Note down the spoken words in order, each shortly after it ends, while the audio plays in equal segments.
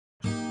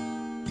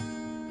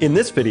In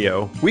this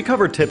video, we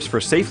cover tips for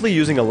safely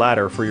using a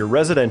ladder for your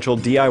residential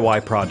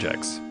DIY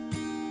projects.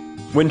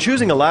 When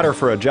choosing a ladder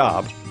for a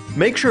job,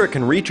 make sure it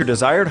can reach your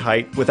desired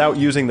height without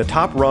using the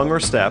top rung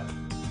or step,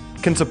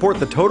 can support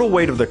the total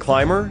weight of the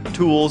climber,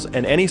 tools,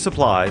 and any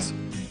supplies,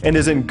 and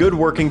is in good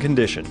working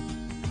condition.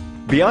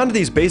 Beyond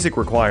these basic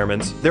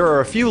requirements, there are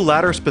a few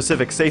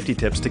ladder-specific safety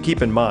tips to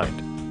keep in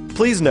mind.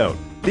 Please note,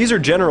 these are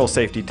general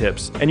safety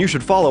tips, and you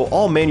should follow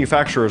all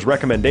manufacturers'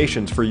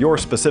 recommendations for your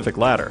specific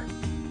ladder.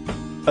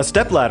 A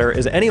step ladder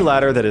is any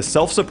ladder that is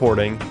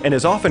self-supporting and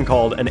is often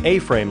called an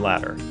A-frame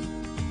ladder.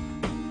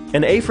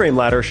 An A-frame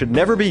ladder should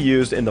never be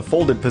used in the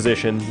folded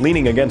position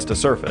leaning against a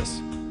surface.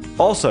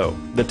 Also,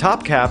 the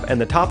top cap and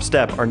the top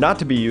step are not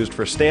to be used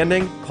for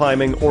standing,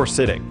 climbing, or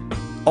sitting.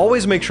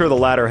 Always make sure the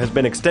ladder has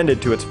been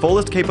extended to its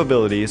fullest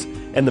capabilities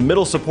and the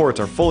middle supports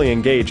are fully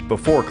engaged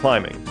before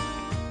climbing.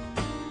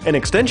 An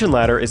extension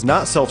ladder is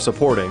not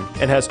self-supporting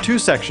and has two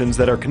sections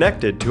that are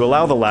connected to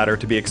allow the ladder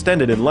to be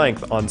extended in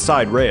length on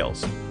side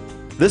rails.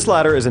 This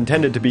ladder is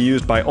intended to be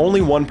used by only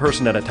one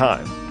person at a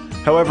time.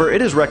 However,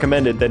 it is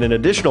recommended that an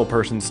additional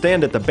person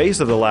stand at the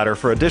base of the ladder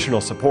for additional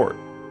support.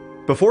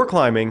 Before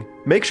climbing,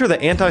 make sure the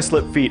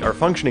anti-slip feet are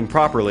functioning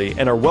properly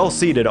and are well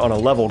seated on a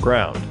level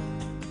ground.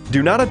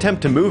 Do not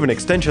attempt to move an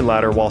extension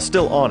ladder while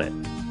still on it.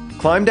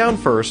 Climb down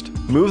first,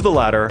 move the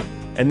ladder,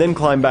 and then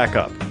climb back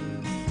up.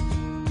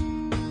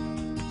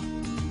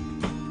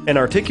 An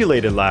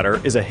articulated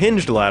ladder is a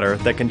hinged ladder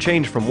that can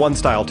change from one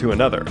style to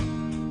another.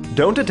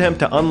 Don't attempt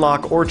to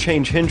unlock or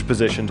change hinge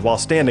positions while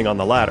standing on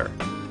the ladder.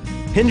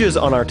 Hinges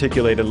on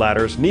articulated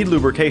ladders need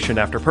lubrication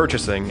after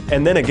purchasing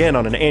and then again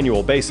on an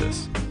annual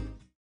basis.